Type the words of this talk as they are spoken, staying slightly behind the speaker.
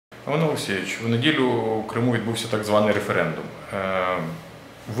Іван Олексійович, в неділю у Криму відбувся так званий референдум.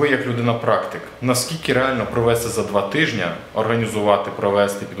 Ви, як людина-практик, наскільки реально провести за 2 тижні, організувати,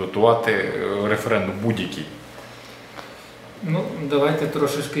 провести, підготувати референдум будь-який? Ну, давайте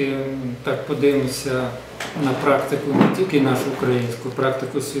трошечки так подивимося на практику, не тільки нашу українську,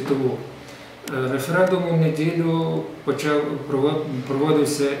 практику світову. Референдум у неділю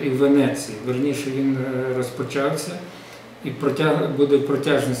проводився і в Венеції. Вірніше, він розпочався і буде в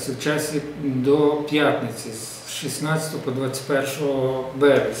протяжності в часі до п'ятниці, з 16 по 21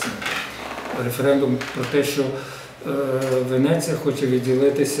 березня. Референдум про те, що Венеція хоче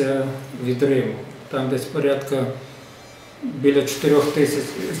відділитися від Риму. Там десь порядка біля 4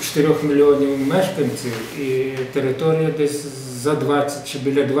 мільйонів мешканців і територія десь за 20 чи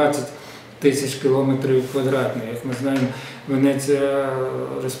біля 20 тисяч кілометрів квадратних. Як ми знаємо, Венеція,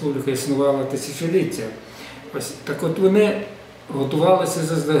 республіка існувала тисячоліття. Ось, так от вони готувалися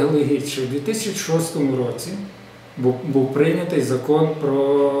заздалегідь, що в 2006 році був прийнятий закон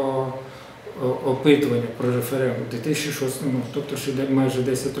про опитування, про референдум, в 2006 році, тобто ще майже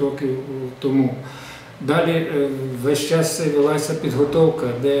 10 років тому. Далі весь час велася підготовка,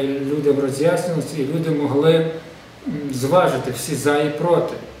 де людям роз'яснювалося, і люди могли зважити всі за і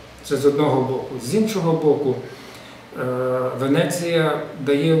проти. Це з одного боку. З іншого боку, Венеція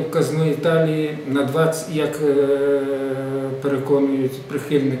дає в казну Італії на 20, як переконують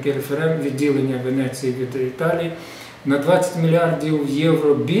прихильники референдуму, відділення Венеції від Італії, на 20 мільярдів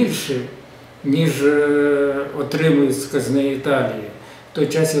євро більше, ніж отримують з казни Італії. В той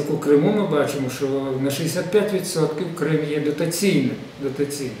час, як у Криму, ми бачимо, що на 65% Крим є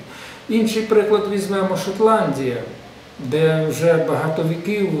дотаційним. Інший приклад візьмемо Шотландія, де вже багато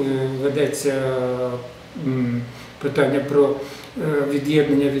віків ведеться питання про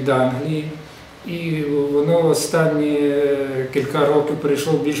від'єднання від Англії. І воно останні кілька років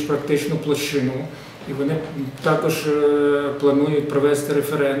перейшло в більш практичну площину. І вони також планують провести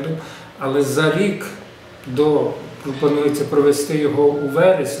референдум, але за рік планується провести його у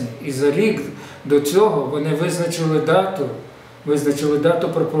вересні, і за рік до цього вони визначили дату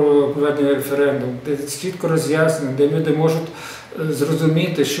про проведення референдуму, де чітко роз'яснено, де люди можуть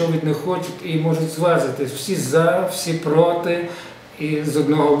зрозуміти, що від них хочуть, і можуть зважити всі за, всі проти, і з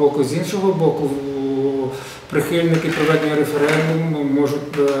одного боку, з іншого боку, прихильники проведення референдуму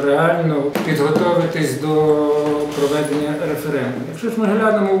можуть реально підготуватись до проведення референдуму. Якщо ж ми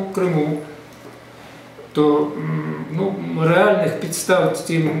глянемо в Криму, то реальних підстав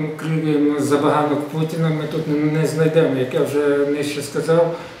цим забаганок Путіна ми тут не знайдемо. Як я вже нижче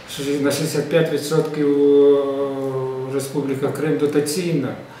сказав, що на 65% Республіка Крим дотаційна.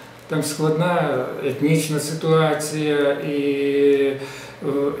 Там складна етнічна ситуація і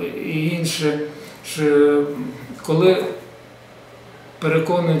інше. Що коли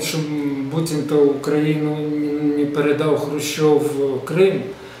переконують, що буцімто Україну не передав Хрущов Крим,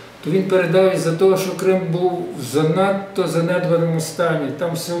 то він передав із-за того, що Крим був в занадто занедбаному стані. Там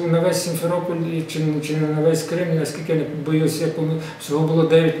на весь Сімферополь, чи не на весь Крим, наскільки я не боюся, всього було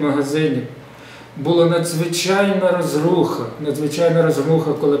 9 магазинів. Була надзвичайна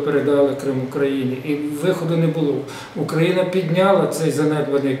розруха, коли передали Крим Україні. І виходу не було. Україна підняла цей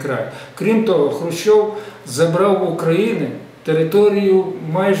занедбаний край. Крім того, Хрущов забрав у України територію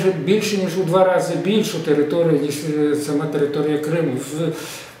майже більше, ніж у 2 рази більшу територію, ніж сама територія Криму.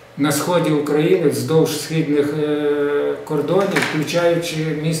 На сході України, вздовж східних кордонів, включаючи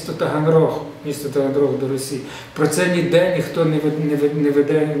місто Таганрог до Росії. Про це ніде ніхто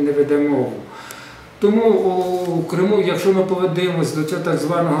не веде мову. Тому у Криму, якщо ми поведемось до цього так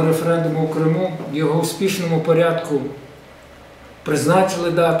званого референдуму у Криму, в його успішному порядку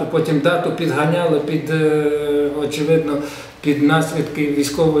призначили дату, потім дату підганяли очевидно, під наслідки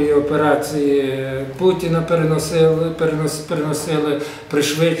військової операції Путіна, переносили,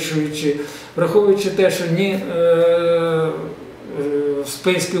 пришвидшуючи, враховуючи те, що ні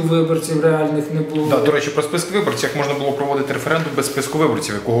списків виборців реальних не було. Да, до речі, про списки виборців, як можна було проводити референдум без списку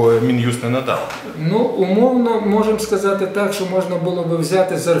виборців, якого Мін'юст не надав? Умовно можемо сказати так, що можна було би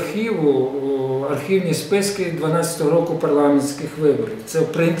взяти з архіву архівні списки 12-го року парламентських виборів. Це,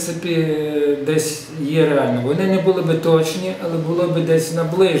 в принципі, десь є реально. Вони не були би точні, але були б десь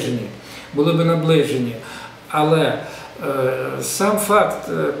наближені. Але сам факт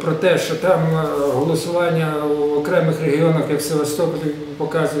про те, що там голосування в окремих регіонах, як в Севастополі,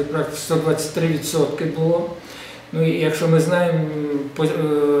 показує практично 123% було. Ну і якщо ми знаємо,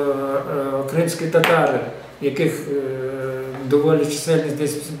 кримські татари, яких доволі чисельність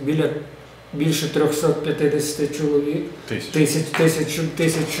десь біля більше 350 чоловік,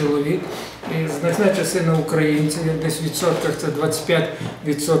 тисяч чоловік. І значна частина українців, десь в відсотках це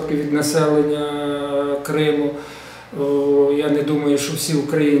 25% від населення Криму. Я не думаю, що всі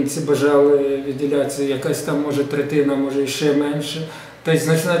українці бажали відділятися, якась там може третина, може і ще менше. Та й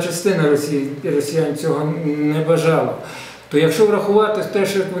значна частина росіян цього не бажала. То якщо врахувати те,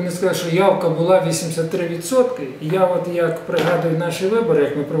 що вони сказали, що явка була 83%, і я от як пригадую наші вибори,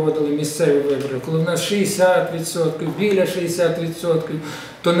 як ми проводили місцеві вибори, коли в нас 60%, біля 60%,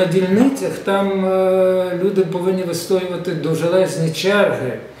 то на дільницях там люди повинні вистоювати довжелезні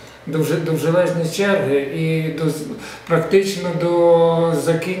черги. Довжелезні черги і практично до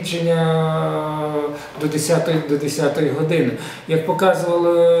закінчення до 10-ї години. Як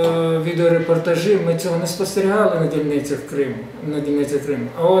показували відеорепортажі, ми цього не спостерігали на дільницях Криму.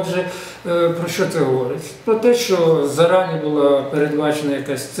 А отже, про що це говорить? Про те, що зарані була передбачена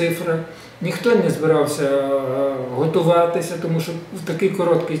якась цифра, ніхто не збирався готуватися, тому що в такий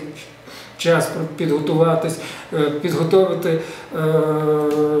короткий час підготовити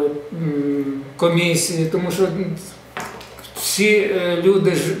комісії, тому що всі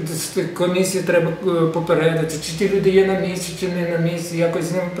люди з комісії треба попередити, чи ті люди є на місці, чи не на місці, якось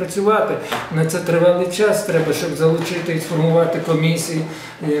з ними працювати. На це тривалий час треба, щоб залучити і сформувати комісії,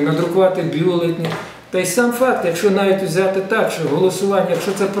 надрукувати бюлетні. Та й сам факт, якщо навіть взяти так, що голосування,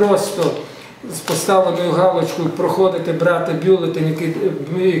 якщо це просто з поставленою галочкою проходити, брати бюлетень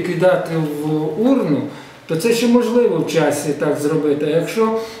і кидати в урну, то це ще можливо в часі так зробити. А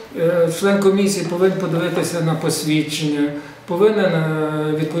якщо член комісії повинен подивитися на посвідчення, повинен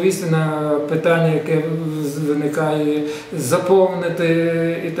відповісти на питання, яке виникає, заповнити,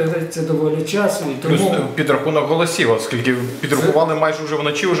 і так далі, це доволі часу. Плюс підрахунок голосів, оскільки підрахували майже вже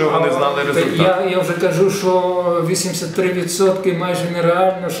вночі, вже вони знали результат. Я вже кажу, що 83% майже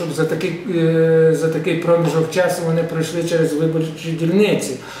нереально, щоб за такий проміжок часу вони пройшли через виборчі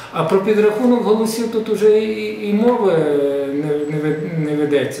дільниці. А про підрахунок голосів тут вже і мови не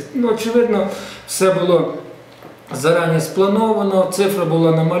ведеться. Ну, очевидно, все було зарані сплановано, цифра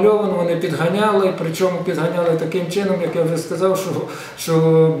була намальована, вони підганяли, причому підганяли таким чином, як я вже сказав, що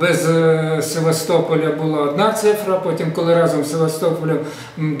без Севастополя була одна цифра, потім коли разом з Севастополем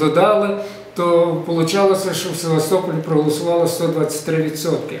додали, то вийшло, що в Севастополі проголосувало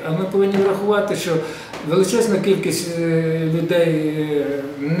 123%. А ми повинні врахувати, що величезна кількість людей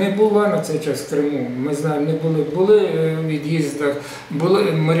не була на цей час в Криму. Ми знаємо, були в від'їздах, були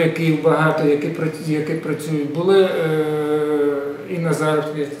моряків багато, які працюють, були і на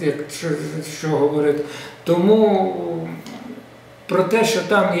заробітки, що говорить. Тому про те, що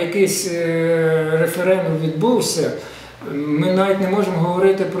там якийсь референдум відбувся, ми навіть не можемо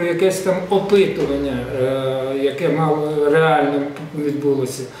говорити про якесь там опитування, яке мало реально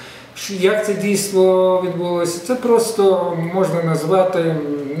відбулося. Як це дійство відбулося? Це просто можна назвати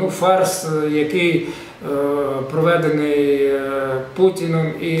фарс, який проведений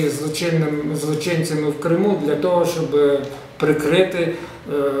Путіним і злочинцями в Криму для того, щоб прикрити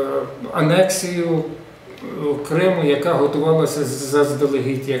анексію Криму, яка готувалася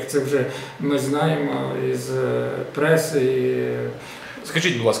заздалегідь, як це вже ми знаємо із преси.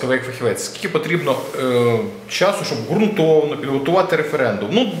 Скажіть, будь ласка, ви як фахівець, скільки потрібно часу, щоб ґрунтовно підготувати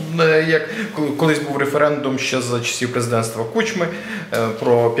референдум? Як колись був референдум ще за часів президентства Кучми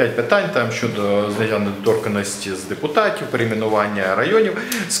про 5 питань там, щодо зняття недоторканності з депутатів, перейменування районів.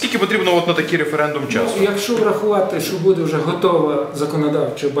 Скільки потрібно на такий референдум часу? Якщо врахувати, що буде вже готова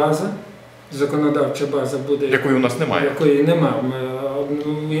законодавча база буде, якої у нас немає. Якої немає. Ми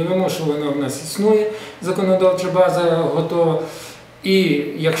уявимо, що вона в нас існує, законодавча база готова. І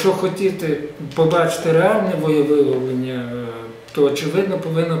якщо хотіти побачити реальне волевиявлення, то очевидно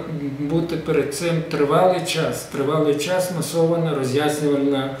повинна бути перед цим тривалий час масована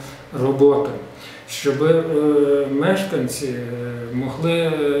роз'яснювальна робота, щоб мешканці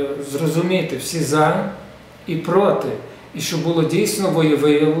могли зрозуміти всі за і проти, і щоб було дійсно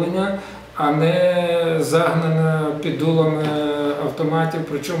волевиявлення, а не загнане під дулами автоматів,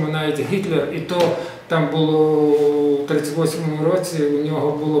 причому навіть Гітлер, і то там було у 1938 році, у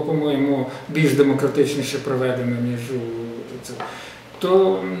нього було, по-моєму, більш демократичніше проведено, ніж у це.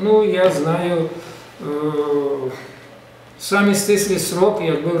 То, я знаю, самі стислі сроки,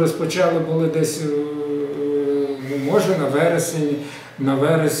 якби розпочали були десь, може, на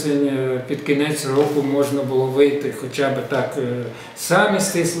вересень, під кінець року можна було вийти, хоча б так, самі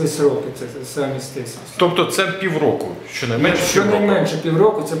стислі сроки, самі стислі. Тобто це півроку, щонайменше півроку? Щонайменше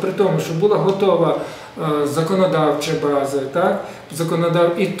півроку, це при тому, що була готова законодавча база, так?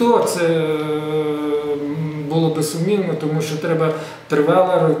 І то це було би сумнівно, тому що треба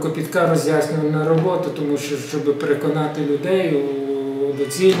тривала, копітка роз'яснювальна робота, тому що, щоб переконати людей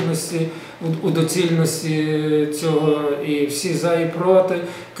у доцільності цього, і всі за і проти.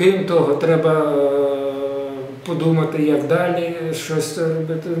 Крім того, треба подумати, як далі щось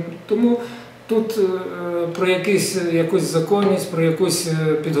робити. Тому тут про якусь законність, про якусь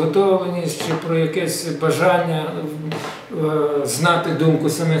підготовленість чи про якесь бажання знати думку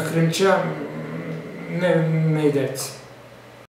самих кримчан не йдеться.